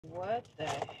What the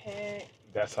heck?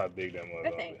 That's how big that was.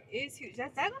 That thing is huge.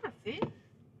 That's that gonna fit?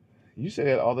 You say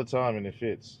that all the time and it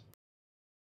fits.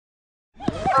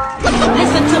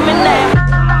 Listen to me now.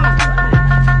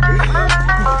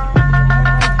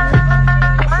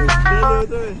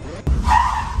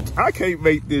 I can't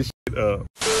make this shit up.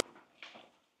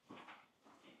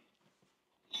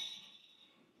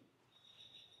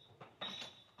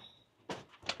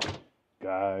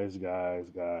 Guys.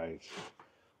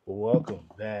 Welcome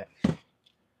back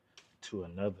to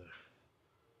another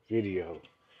video.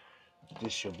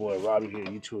 This your boy Robbie here,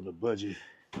 YouTube on the budget.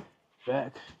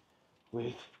 Back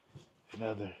with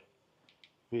another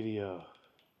video.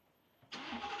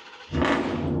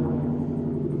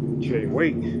 Can't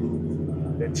wait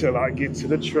until I get to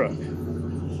the truck.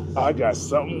 I got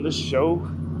something to show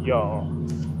y'all.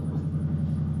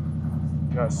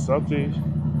 Got something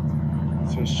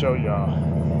to show y'all.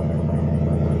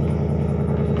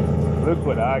 Look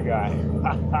what I got.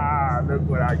 Look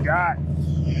what I got.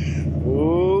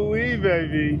 Ooh-wee,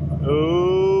 baby.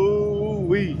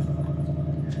 Ooh-wee.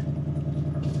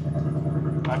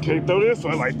 I can't throw this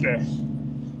one like that.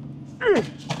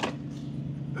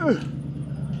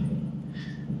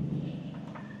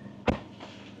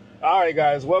 All right,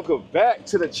 guys, welcome back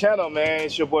to the channel, man.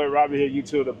 It's your boy Robbie here,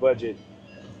 YouTube on the budget.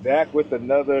 Back with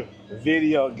another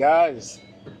video, guys.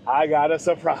 I got a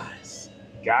surprise.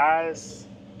 Guys,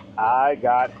 I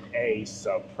got a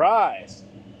surprise.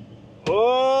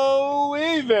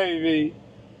 Oh-wee, baby.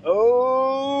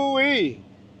 Oh-wee.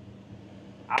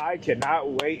 I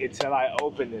cannot wait until I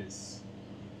open this.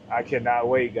 I cannot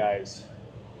wait, guys.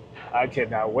 I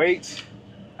cannot wait.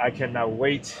 I cannot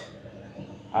wait.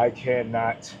 I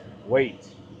cannot wait.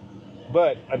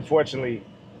 But unfortunately,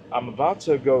 I'm about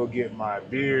to go get my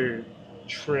beard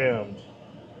trimmed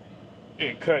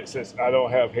and cut since I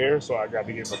don't have hair, so I got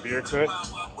to get my beard cut.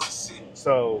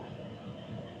 So,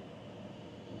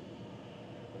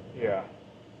 yeah.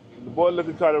 The boy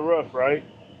looking kind of rough, right?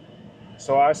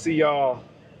 So I see y'all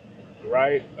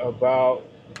right about...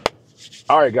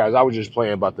 All right, guys, I was just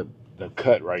playing about the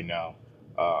cut right now.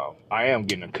 I am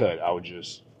getting a cut. I was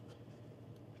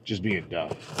just being dumb.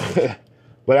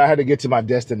 But I had to get to my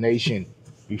destination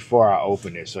before I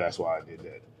opened it, so that's why I did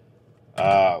that.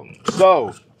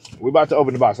 So we're about to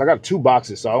open the box. I got 2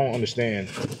 boxes, so I don't understand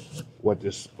what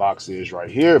this box is right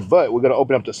here, but we're gonna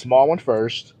open up the small one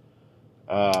first.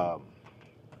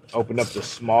 Open up the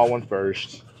small one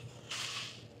first.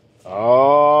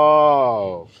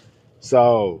 Oh,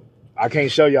 so I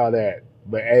can't show y'all that,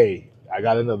 but hey, I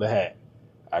got another hat.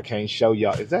 I can't show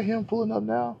y'all. Is that him pulling up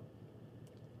now?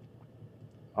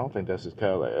 I don't think that's his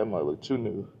Cadillac. That might look too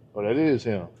new. Oh, that is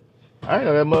him. I didn't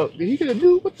know that much. Did he get a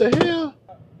new? What the hell?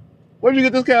 Where'd you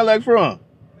get this Cadillac from?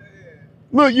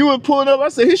 Look, you were pulling up. I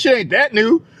said, his shit ain't that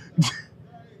new.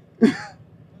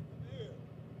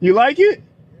 You like it?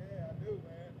 Yeah, I do,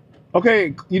 man.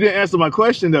 Okay, you didn't answer my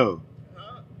question, though.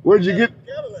 Huh? Where'd you get?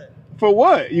 Cadillac. For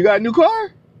what? You got a new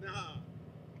car? Nah.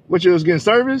 What, you was getting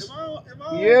service? Am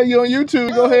I? Yeah, you on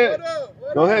YouTube. Go ahead.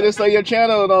 Go ahead and say your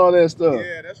channel and all that stuff.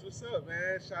 Yeah, that's what's up,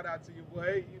 man. Shout out to your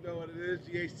boy. You know what it is.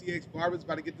 GHTX Barbers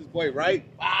about to get this boy right.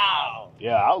 Wow.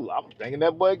 Yeah, I'm thinking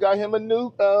that boy got him a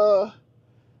new Cadillac.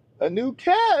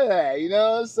 You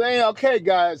know what I'm saying? Okay,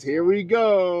 guys, here we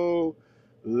go.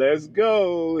 Let's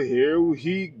go. Here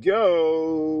we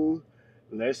go.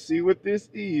 Let's see what this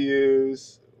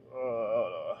is.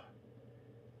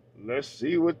 Let's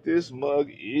see what this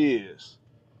mug is.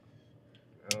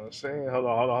 You know what I'm saying? Hold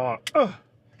on. All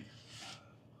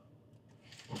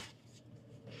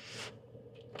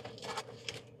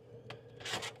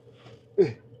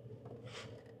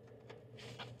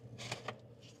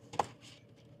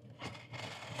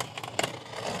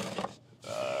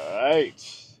right.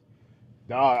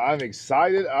 Dog, I'm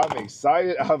excited.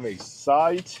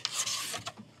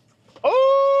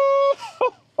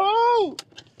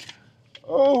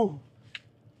 Oh.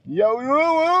 Yo.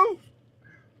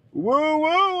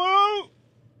 Whoa.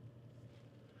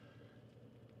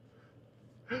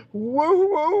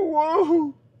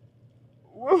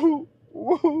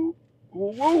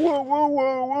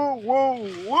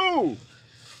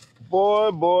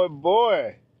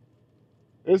 Boy.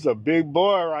 It's a big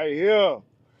boy right here.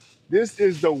 This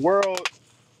is the world's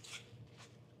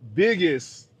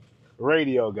biggest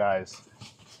radio, guys.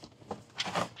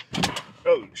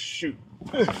 Oh, shoot.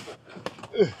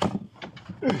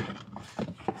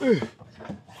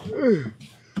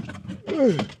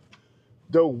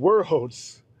 The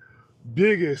world's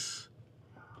biggest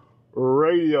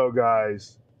radio,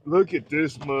 guys. Look at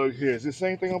this mug here. Is this the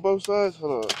same thing on both sides?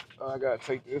 Hold on. I gotta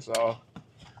take this off.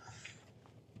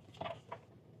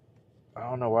 I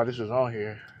don't know why this is on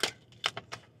here,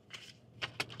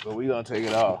 but we gonna take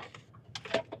it off.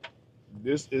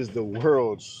 This is the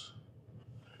world's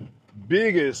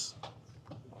biggest,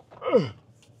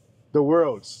 the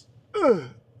world's,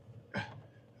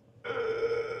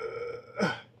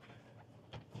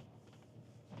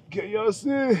 can y'all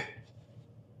see it?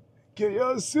 Can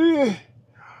y'all see it?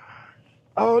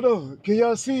 I don't know. Can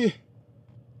y'all see it?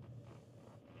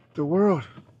 The world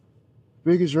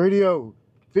biggest radio,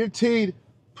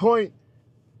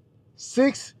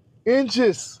 15.6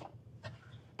 inches.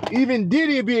 Even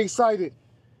Diddy would be excited.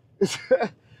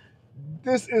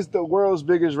 This is the world's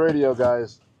biggest radio,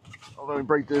 guys. Oh, let me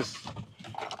break this.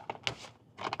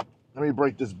 Let me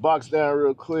break this box down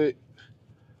real quick.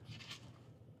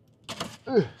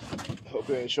 Hope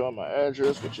it ain't showing my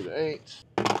address, which it ain't.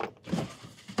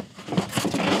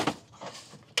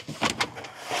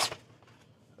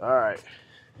 All right.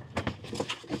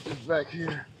 It's back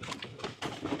here.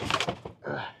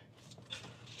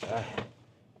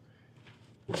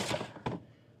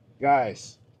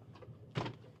 Guys,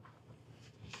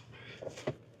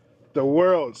 the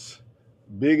world's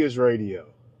biggest radio.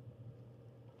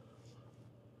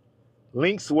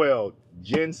 Linkswell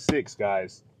Gen 6,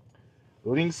 guys.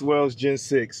 Linkswell's Gen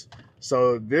 6.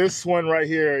 So this one right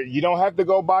here, you don't have to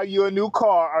go buy you a new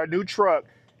car or a new truck.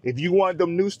 If you want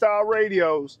them new style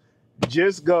radios,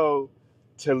 just go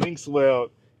to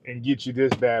Linkswell and get you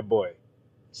this bad boy.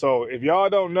 So if y'all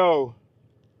don't know,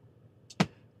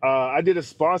 I did a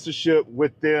sponsorship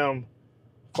with them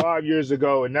 5 years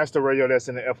ago, and that's the radio that's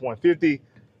in the F-150.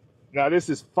 Now this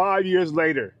is 5 years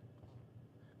later.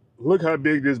 Look how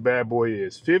big this bad boy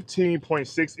is,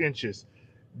 15.6 inches.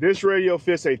 This radio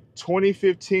fits a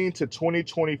 2015 to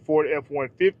 2020 Ford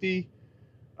F-150,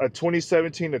 a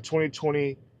 2017 to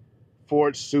 2020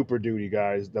 Ford Super Duty,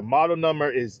 guys. The model number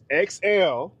is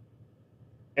XL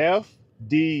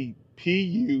FDPU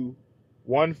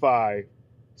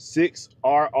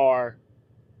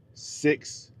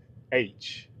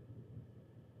 156RR6H.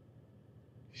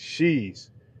 Jeez.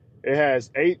 It has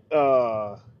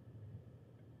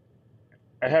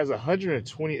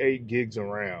 128 gigs of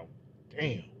RAM.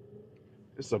 Damn.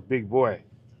 It's a big boy.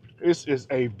 This is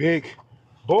a big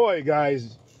boy,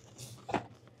 guys.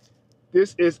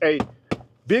 This is a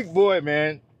big boy,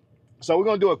 man. So we're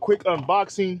gonna do a quick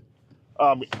unboxing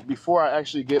before I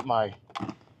actually get my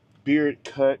beard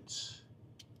cut.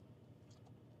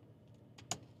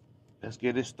 Let's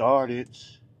get it started.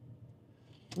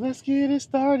 Let's get it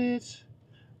started.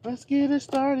 Let's get it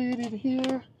started in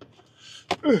here.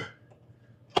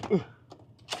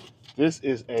 This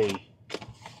is a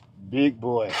big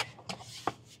boy.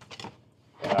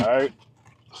 All right.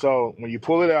 So when you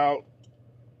pull it out,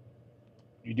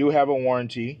 you do have a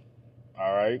warranty.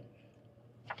 All right.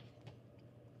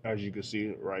 As you can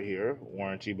see right here,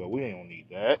 warranty, but we don't need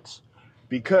that.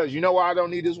 Because you know why I don't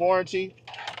need this warranty?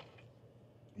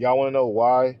 Y'all want to know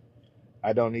why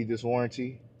I don't need this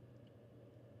warranty?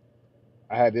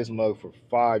 I had this mug for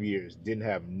 5 years, didn't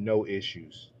have no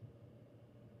issues.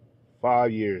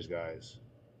 5 years, guys.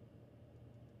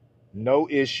 No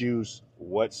issues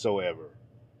whatsoever.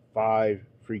 5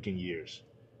 freaking years.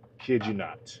 Kid you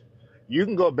not. You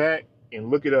can go back and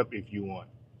look it up if you want.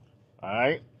 All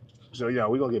right? So, yeah,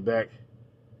 we're going to get back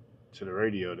to the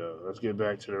radio, though. Let's get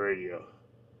back to the radio.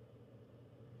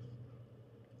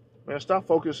 Man, stop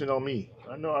focusing on me.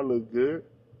 I know I look good.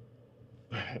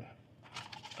 All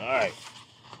right.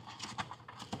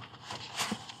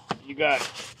 You got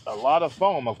a lot of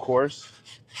foam, of course,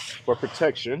 for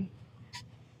protection.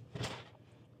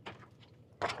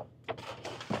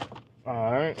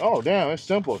 All right. Oh, damn, it's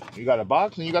simple. You got a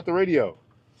box and you got the radio.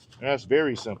 That's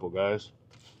very simple, guys.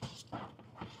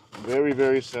 Very,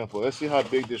 very simple. Let's see how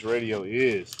big this radio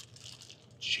is.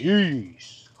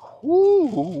 Jeez.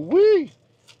 Woo-wee.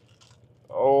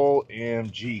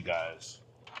 OMG, guys.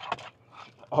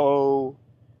 O-M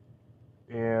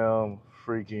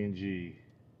freaking G.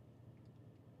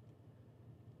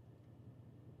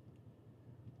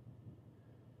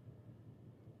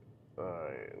 All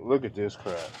right, look at this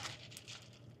crap.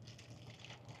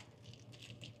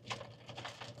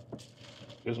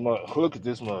 This mud, look at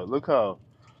this mud. Look how,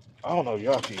 I don't know if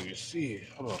y'all can even see it.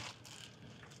 Hold on.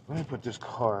 Let me put this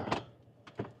car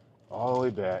all the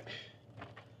way back.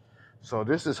 So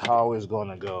this is how it's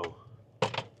gonna go.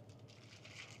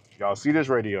 Y'all see this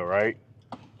radio, right?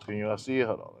 Can y'all see it?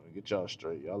 Hold on, let me get y'all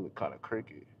straight. Y'all look kind of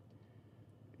crooked.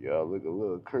 Y'all look a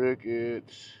little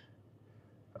crooked.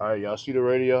 All right, y'all see the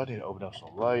radio? I need to open up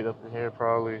some light up in here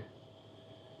probably.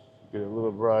 Get it a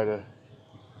little brighter.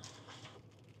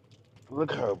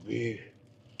 Look how big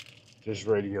this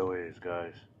radio is,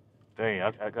 guys. Dang,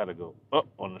 I gotta go up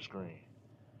on the screen.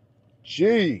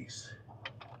 Jeez.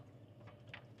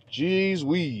 Jeez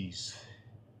Wheeze.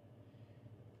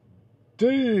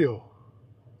 Damn.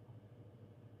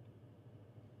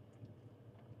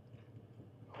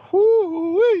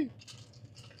 Woo-wee.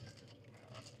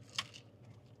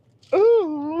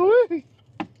 Ooh-wee.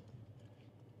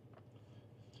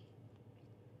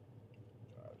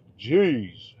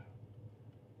 Jeez.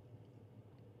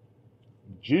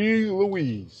 Jeez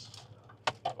Louise.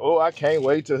 Oh, I can't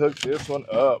wait to hook this one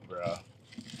up, bro.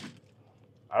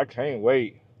 I can't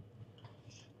wait.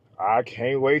 I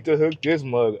can't wait to hook this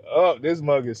mug up. This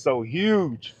mug is so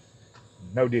huge.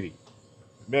 No diddy.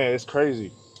 Man, it's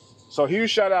crazy. So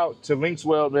huge shout out to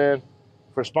Linkswell, man,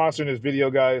 for sponsoring this video,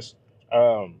 guys.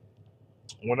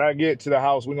 When I get to the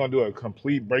house, we're going to do a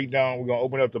complete breakdown. We're going to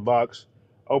open up the box,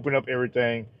 open up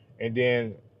everything, and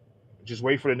then just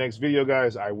wait for the next video,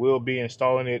 guys. I will be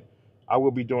installing it. I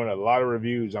will be doing a lot of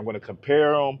reviews. I'm going to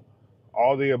compare them,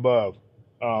 all the above.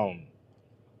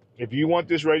 If you want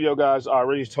this radio, guys, I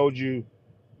already told you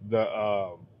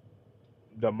the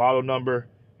model number,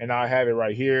 and I have it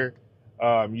right here.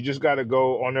 You just got to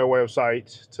go on their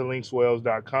website to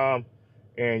linkswells.com,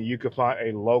 and you can find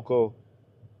a local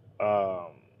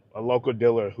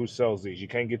dealer who sells these. You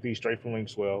can't get these straight from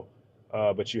Linkswell,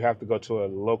 but you have to go to a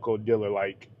local dealer,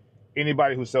 like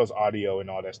anybody who sells audio and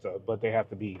all that stuff. But they have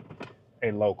to be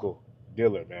a local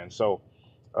dealer, man. So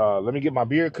let me get my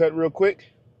beard cut real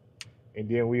quick, and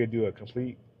then we'll do a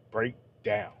complete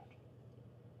breakdown.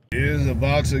 Here's a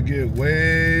box that get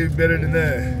way better than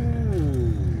that.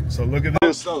 Ooh. So look at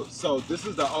this. So this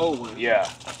is the old one. Yeah.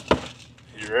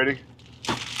 You ready?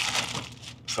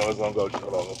 So it's gonna go.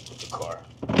 Hold on, let's put the car.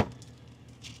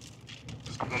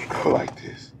 It's gonna go like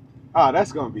this. Oh,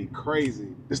 that's gonna be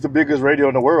crazy. It's the biggest radio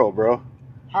in the world, bro.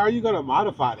 How are you gonna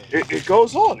modify that? It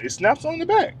goes on. It snaps on the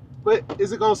back. But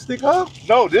is it gonna stick up?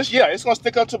 No, it's gonna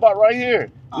stick up to about right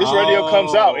here. This radio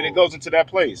comes out and it goes into that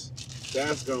place.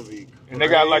 That's gonna be crazy. And they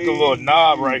got like a little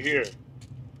knob right here.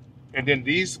 And then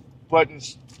these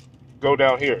buttons go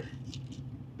down here.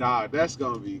 Dog, that's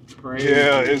gonna be crazy.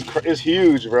 Yeah, it's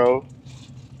huge, bro.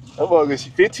 That mug is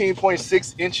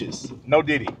 15.6 inches. No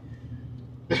diddy.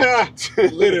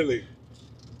 Literally.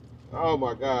 Oh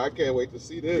my God, I can't wait to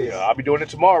see this. Yeah, I'll be doing it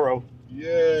tomorrow.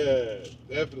 Yeah,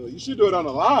 definitely. You should do it on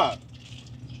the live.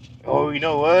 Oh, you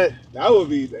know what? That would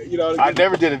be, I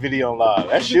never did a video on live.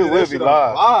 That shit will be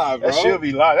live. That should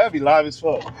be live. That'd be live as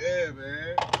fuck. Yeah,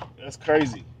 man. That's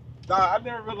crazy. Dog, I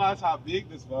never realized how big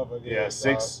this motherfucker is. Yeah,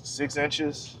 6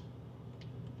 inches.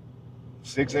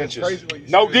 6 inches. Crazy when you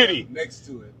No sit diddy. next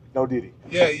to it. No diddy.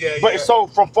 Yeah. But so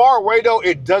from far away though,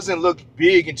 it doesn't look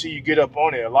big until you get up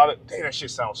on it. Dang, that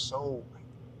shit sounds so.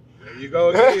 There you go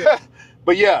again.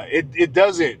 But yeah, it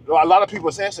doesn't. A lot of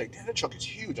people say, damn, that truck is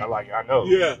huge. I'm like, I know.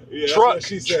 Yeah. Truck.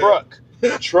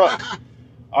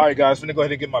 All right, guys, I'm gonna go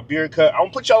ahead and get my beard cut. I'm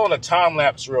gonna put y'all on a time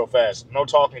lapse real fast. No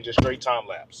talking, just straight time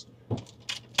lapse.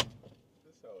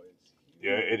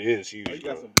 Yeah, it is huge. Oh, you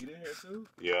got some meat in here too?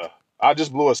 Yeah, I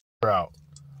just blew a out.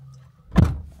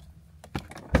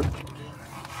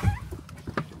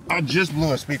 I just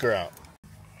blew a speaker out.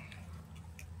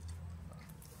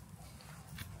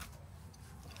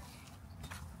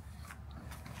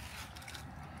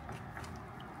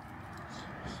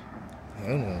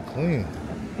 That one clean.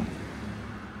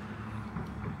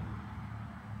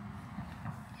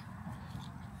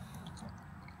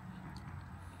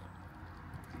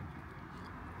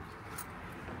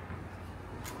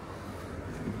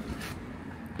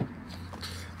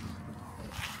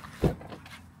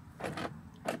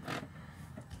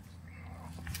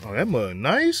 Oh, that mug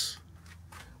nice.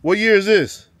 What year is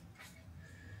this?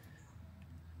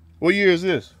 What year is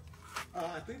this?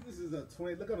 I think this is a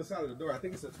 20. Look on the side of the door. I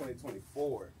think it's a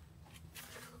 2024.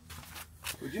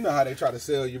 But you know how they try to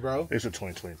sell you, bro. It's a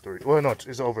 2023. Well, no,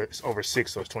 it's over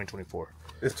 6, so it's 2024.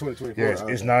 It's 2024. Yeah,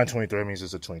 it's 923. That means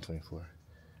it's a 2024.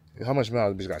 How much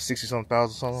miles? It's got 60-something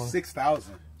thousand something.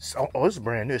 6,000. Oh, it's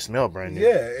brand new. It smells brand new.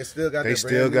 Yeah, it still got. They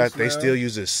still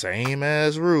use the same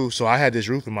as roof. So I had this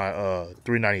roof in my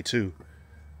 392.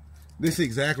 This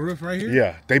exact roof right here.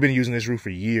 Yeah, they've been using this roof for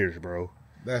years, bro.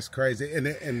 That's crazy.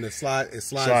 And the slide, it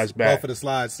slides back. Both of the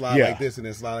slides slide like this and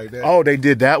then slide like that. Oh, they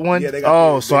did that one? Yeah, they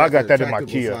got so I got that in my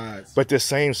Kia. Slides. But the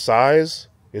same size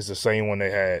is the same one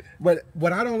they had. But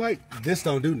what I don't like, this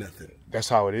don't do nothing. That's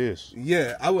how it is.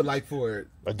 Yeah, I would like for it.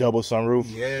 A double sunroof.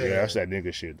 Yeah, that's that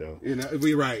nigga shit though. You know,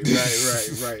 we right.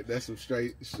 That's some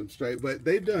straight. But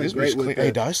they've done This great bitch with clean. the,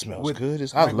 Hey, that smells with, good.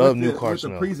 I love new car with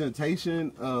smell. the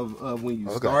presentation of when you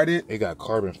Oh, start it. It got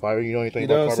carbon fiber. You know anything You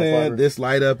know about what I'm carbon saying? fiber? This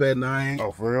light up at night.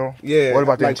 Oh, for real? Yeah. What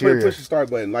about the like, interior? Push the start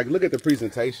button. Like, look at the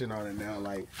presentation on it now.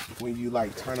 Like when you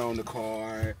like turn on the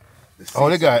car. The seats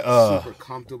they got are super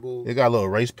comfortable. They got little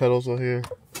race pedals on here.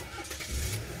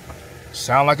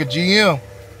 Sound like a GM.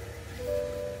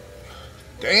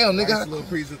 Damn, nigga. Nice little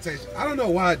presentation. I don't know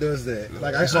why it does that.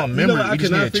 Like It's on memory. You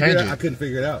just need to change it. I couldn't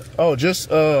figure it out. Oh,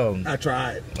 just I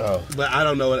tried. Oh, But I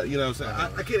don't know what, you know what I'm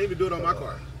saying? I can't even do it on my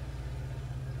car.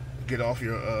 get off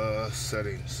your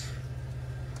settings.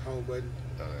 Home button.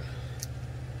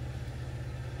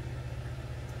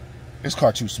 This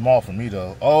car too small for me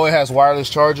though. Oh, it has wireless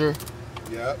charger.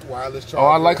 Yep, wireless charger. Oh,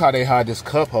 I like how they hide this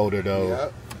cup holder though.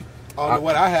 Yep.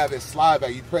 What I have is slide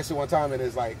back. You press it one time and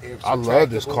it's like it's I love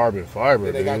this retractable. carbon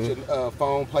fiber, Then they dude. got your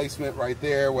phone placement right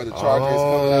there where the charger is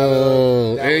coming out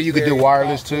of. That and was you can do very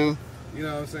wireless thoughtful. too. You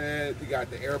know what I'm saying? You got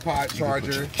the AirPod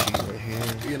charger. You can put your keys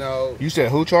right here. You know, You said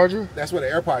who charger? that's where the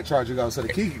AirPod charger goes. So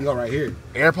the key can go right here.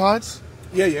 AirPods?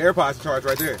 Yeah, your AirPods charge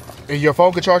right there. And your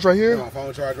phone can charge right Yeah, here? my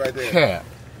phone charge right there. Cap.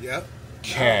 Yep.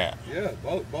 Cap. Yeah,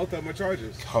 both of them are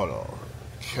chargers. Hold on.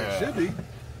 It should be.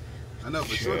 I know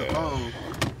for sure the phone.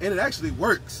 And it actually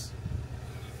works.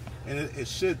 And it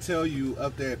should tell you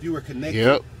up there if you were connected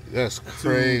Yep. That's to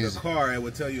crazy. the car, it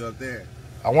would tell you up there.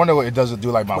 I wonder what it doesn't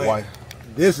do like my But wife.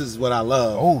 This is what I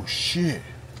love. Oh shit.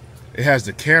 It has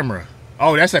the camera.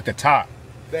 Oh, that's at the top.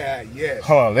 That, yes.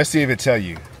 Hold on, let's see if it tell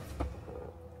you.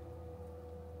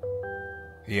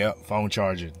 Yep, phone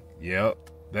charging. Yep.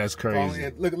 That's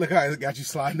crazy. Look how it got you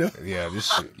sliding up. Yeah,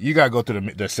 this shit. You gotta go through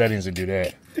the settings and do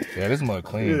that. Yeah, this mug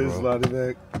clean, bro. sliding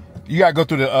back. You gotta go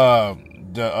through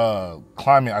the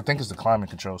climate. I think it's the climate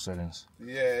control settings.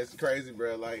 Yeah, it's crazy,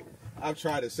 bro. Like, I've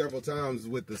tried it several times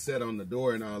with the set on the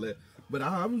door and all that. But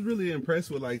I was really impressed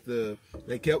with like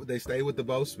they stay with the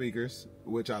Bose speakers,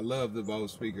 which I love the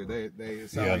Bose speaker. They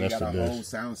sound like you that's got the a best. whole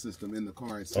sound system in the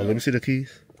car Oh, itself. let me see the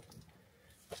keys.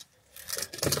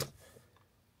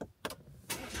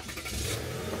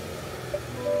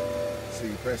 See,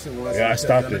 press it once. Yeah, I it'll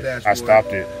tell you stopped on the it. I dashboard.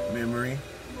 stopped it. Memory.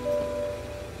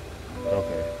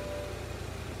 Okay.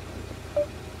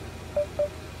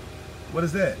 What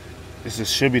is that? This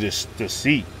should be the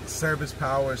seat. Service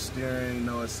power, steering,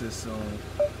 no assist zone.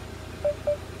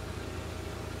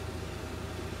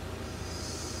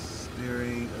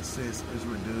 Steering assist is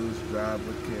reduced. Drive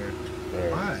with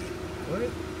care. Right. Why? What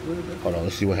is that? Hold on,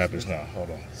 let's see what happens now. Hold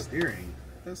on. Steering.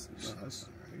 That's right.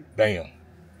 Bam.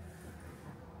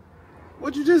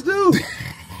 What'd you just do?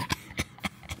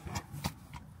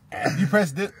 You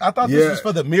pressed it. I thought this was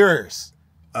for the mirrors.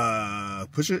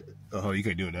 Push it. Oh, you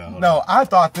can't do it now. Hold No, I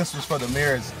thought this was for the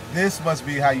mirrors. This must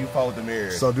be how you fold the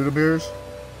mirrors. So do the mirrors?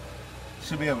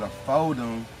 Should be able to fold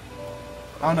them.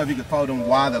 I don't know if you can fold them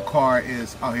while the car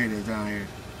is. Oh, here it is down here.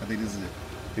 I think this is it.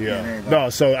 Yeah. there you go. No,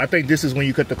 so I think this is when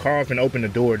you cut the car off and open the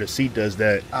door, the seat does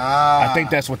that. I think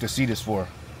that's what the seat is for.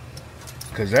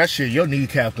 Cause that shit, your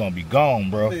kneecap gonna be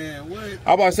gone, bro. Man, what?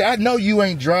 I'm about to say, I know you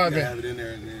ain't You driving. gotta have it in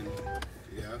there and then.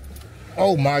 Yeah.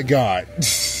 Oh my God.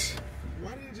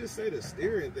 Why did you just say the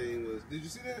steering thing was? Did you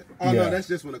see that? Oh Yeah. no, that's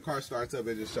just when the car starts up.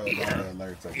 It just shows all the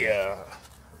alerts. Up there.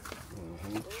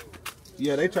 Yeah.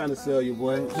 Yeah, they trying to sell you,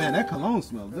 boy. Man, that cologne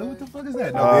smells good. What the fuck is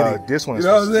that? No, Diddy. This one is You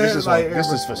know what I'm this saying? is Like,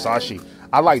 this is Versace.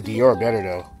 I like Dior better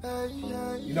though.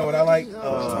 You know what I like?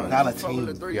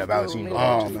 Valentine. Yeah, Valentino.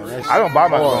 I don't buy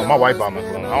my cologne. My wife buy my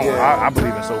cologne. I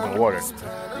believe in soap and water.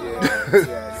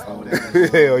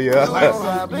 Hell yeah.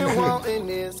 I've been wanting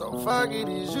this, so fuck it,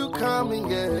 is you coming,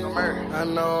 yeah. I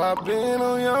know I've been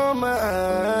on your mind.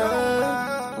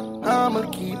 I'ma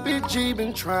keep it G,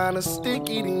 been trying to stick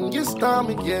it in your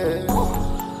stomach, yeah.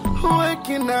 What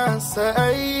can I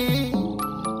say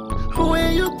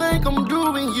when you think I'm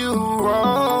doing you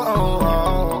wrong?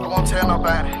 I won't tell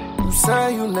nobody. You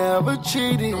say you never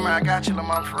cheated. Man, I got you,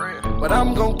 I'm for real. But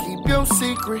I'm gon' keep your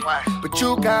secret. Why? But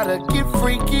you gotta get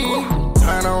freaky.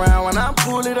 Turn around when I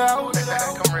pull it out.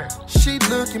 She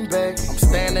looking back. I'm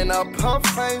standing up, her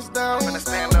face down. I'm gonna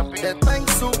stand up in. That thing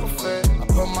super fat. I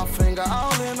put my finger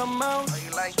all in her mouth. Oh,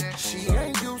 you like that? She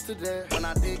ain't used to that. When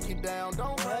I dig you down,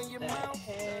 don't run your mouth.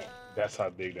 That's how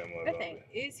big that That motherfucker thing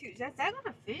is. is huge. That's that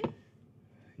gonna fit?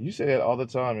 You say that all the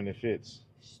time and it fits.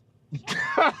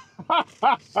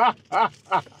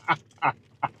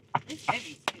 It's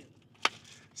heavy too.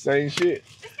 Same shit.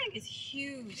 This thing is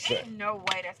huge. Ain't no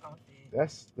way that's gonna fit.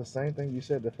 That's the same thing you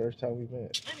said the first time we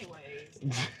met.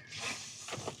 Anyways,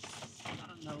 I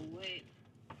don't know what.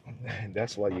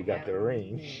 That's why you got the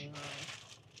ring.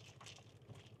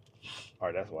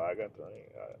 Or that's why I got the ring.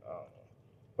 I don't know.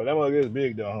 But that mug is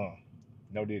big though, huh?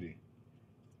 No diddy.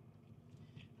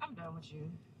 I'm done with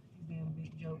you. These damn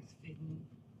big jokes fitting.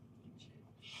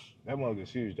 That mug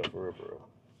is huge though, for real, for real.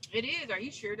 It is. Are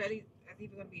you sure that that's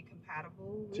even gonna be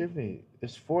compatible with Tiffany,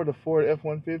 it's for the Ford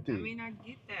F-150. I mean, I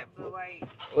get that, but like,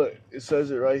 Look, it says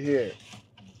it right here.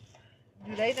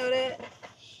 do they know that?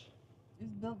 It's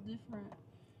built different.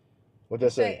 What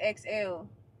that say? XL.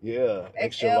 Yeah,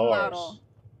 extra XL large. model.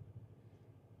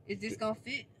 Is this gonna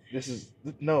fit? This is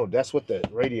no. That's what the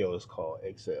radio is called,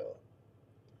 XL.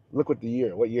 Look what the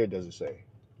year. What year does it say?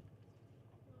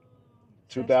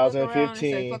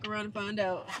 2015. Fuck around and find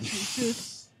out.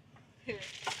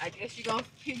 I guess you're gonna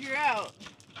figure out.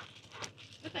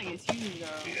 That thing is huge, though.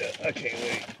 Yeah, I can't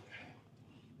wait.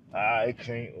 I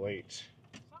can't wait.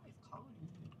 It's always cold in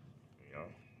here. You know,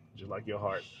 just like your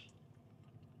heart.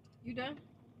 You done?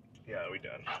 Yeah, we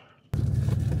done.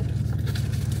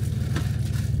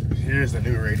 Here's the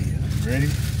new radio. Ready?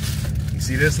 You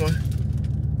see this one?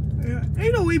 Yeah.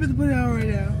 Ain't no way to put it out right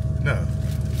now. No.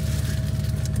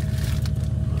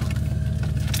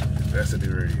 That's a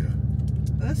new radio.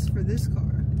 That's for this car.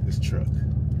 This truck.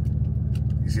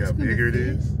 You see how bigger it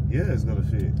is? Yeah, it's gonna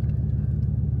fit.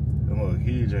 That look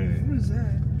huge, ain't it? What is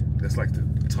that? That's like the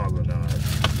toggle knob.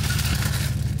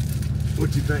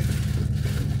 What you think?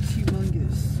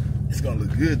 Humongous. It's gonna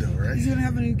look good though, right? Is it gonna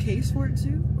have a new case for it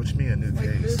too? What you mean a new Like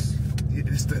case? this?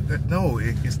 It's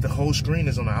it's the whole screen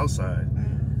is on the outside.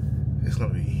 It's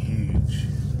gonna be huge.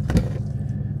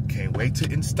 Can't wait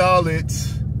to install it.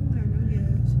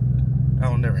 I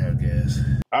don't never have gas.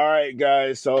 All right,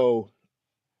 guys. So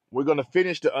we're gonna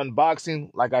finish the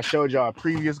unboxing. Like I showed y'all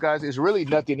previous, guys. It's really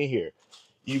nothing in here.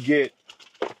 You get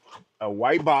a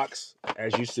white box,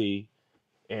 as you see,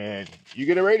 and you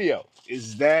get a radio.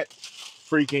 Is that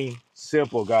freaking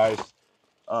simple, guys?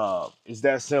 It's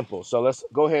that simple. So let's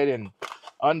go ahead and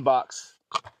unbox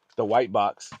the white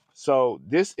box. So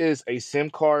this is a SIM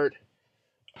card.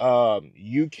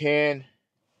 You can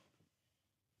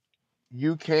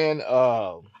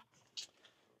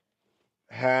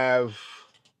have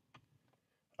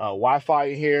Wi-Fi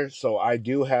in here. So I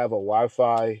do have a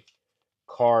Wi-Fi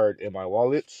card in my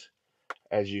wallet,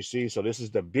 as you see. So this is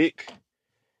the big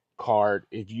card.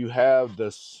 If you have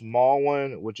the small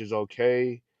one, which is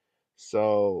okay.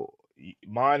 So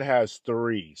mine has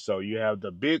 3. So you have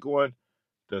the big one,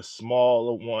 the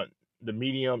smaller one, the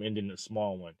medium, and then the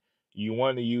small one. You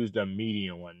want to use the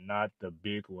medium one, not the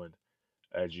big one,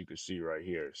 as you can see right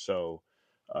here. So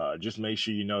just make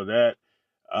sure you know that.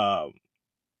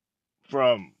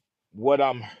 From what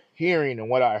I'm hearing and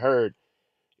what I heard,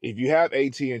 if you have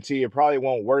AT&T, it probably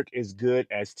won't work as good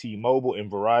as T-Mobile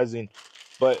and Verizon,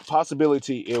 but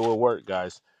possibility it will work,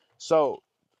 guys. So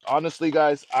honestly,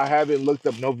 guys, I haven't looked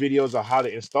up no videos on how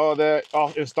to install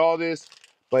this,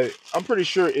 but I'm pretty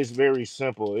sure it's very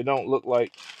simple. It don't look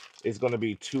like it's going to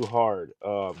be too hard.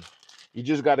 You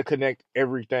just got to connect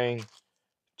everything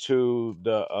to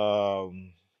the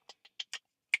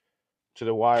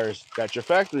wires that your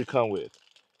factory come with.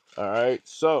 All right,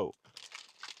 so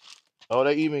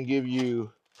they even give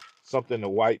you something to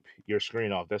wipe your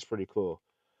screen off. That's pretty cool.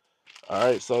 All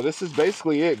right, so this is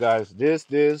basically it, guys. This,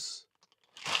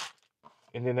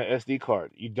 and then the SD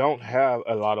card. You don't have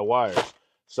a lot of wires,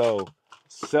 so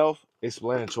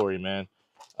self-explanatory, man.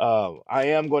 I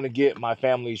am going to get my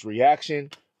family's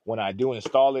reaction when I do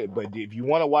install it, but if you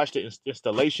want to watch the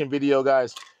installation video,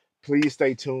 guys, please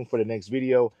stay tuned for the next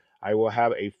video. I will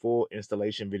have a full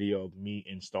installation video of me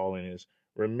installing this.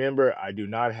 Remember, I do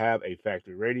not have a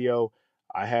factory radio.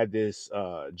 I had this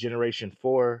Generation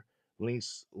 4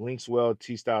 Linkswell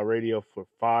T-style radio for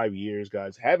 5 years,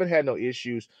 guys. Haven't had no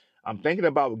issues. I'm thinking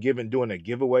about doing a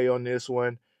giveaway on this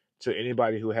one to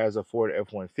anybody who has a Ford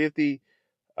F-150.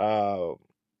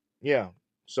 Yeah,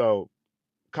 so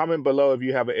comment below if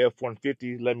you have an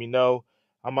F-150. Let me know.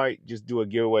 I might just do a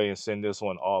giveaway and send this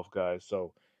one off, guys.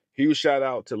 So huge shout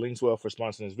out to Linkswell for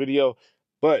sponsoring this video.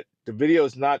 But the video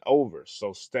is not over,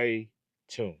 so stay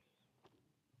tuned.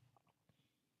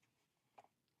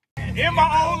 In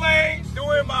my own lane,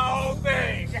 doing my own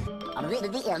thing.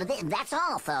 That's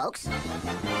all, folks.